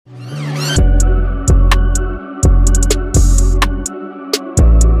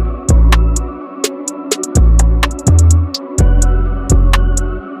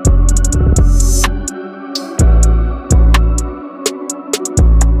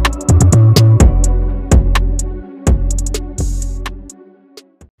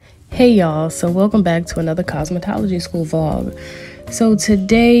Hey y'all, so welcome back to another cosmetology school vlog. So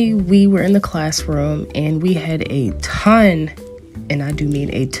today we were in the classroom and we had a ton, and I do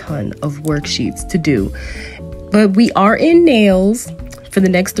mean a ton, of worksheets to do. But we are in nails for the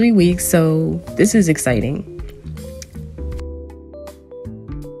next 3 weeks, so this is exciting.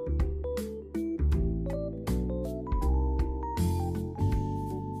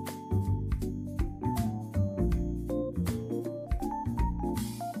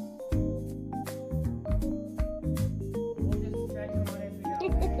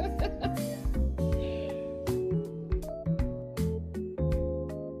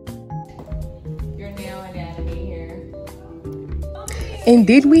 And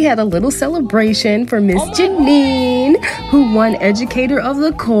then we had a little celebration for Miss Janine, who won Educator of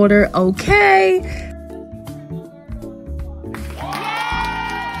the Quarter. Okay.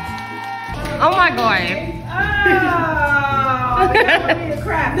 Oh my God.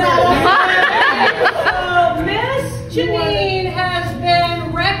 So Miss Janine has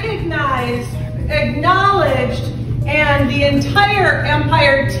been recognized, acknowledged, and the entire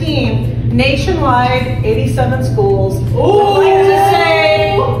Empire team, nationwide, 87 schools, would like to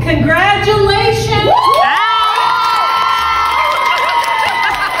say congratulations.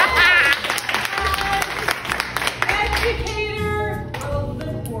 Educator of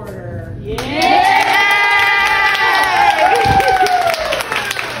the Quarter. Yeah.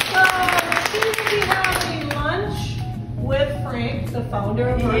 So she will be having lunch with Frank, the founder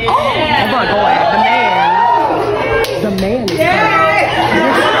of her. Oh my God, the man. The man is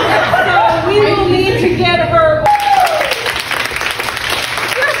So we will need to get her.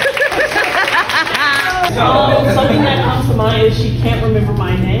 Something that comes to mind is she can't remember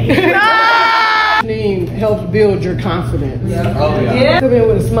my name. Name helps build your confidence. Yeah. Oh, yeah. Come in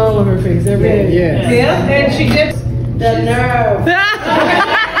with a smile on her face every day. Yeah, and she did. The nerve.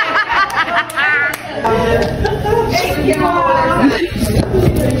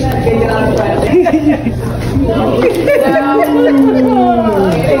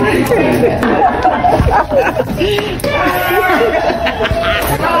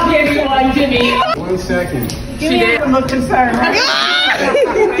 I'll give you one, Jimmy. 1 second. She didn't look concerned.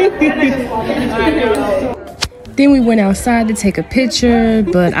 Then we went outside to take a picture,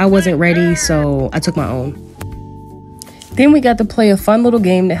 but I wasn't ready, so I took my own. Then we got to play a fun little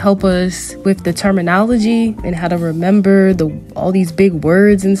game to help us with the terminology and how to remember all these big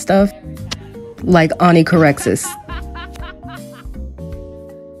words and stuff, like Ani corrects us.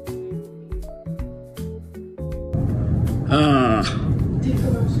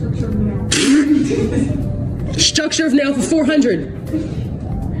 Structure of nail for 400.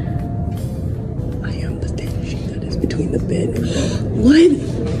 I am the thin sheet that is between the bed. What?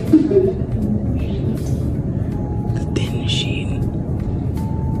 The thin sheet.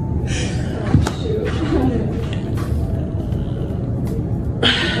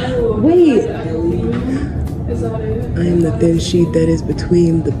 Wait. I am the thin sheet that is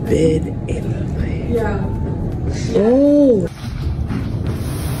between the bed and the bed. Yeah. Oh.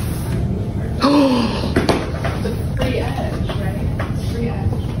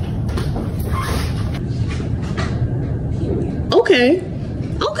 Okay.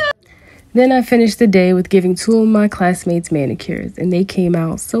 Then I finished the day with giving 2 of my classmates manicures, and they came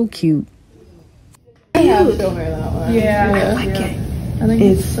out so cute. I have shown her that one. Yeah. I like it. I think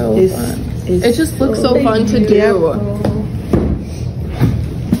it's so fun. It just looks so fun to do.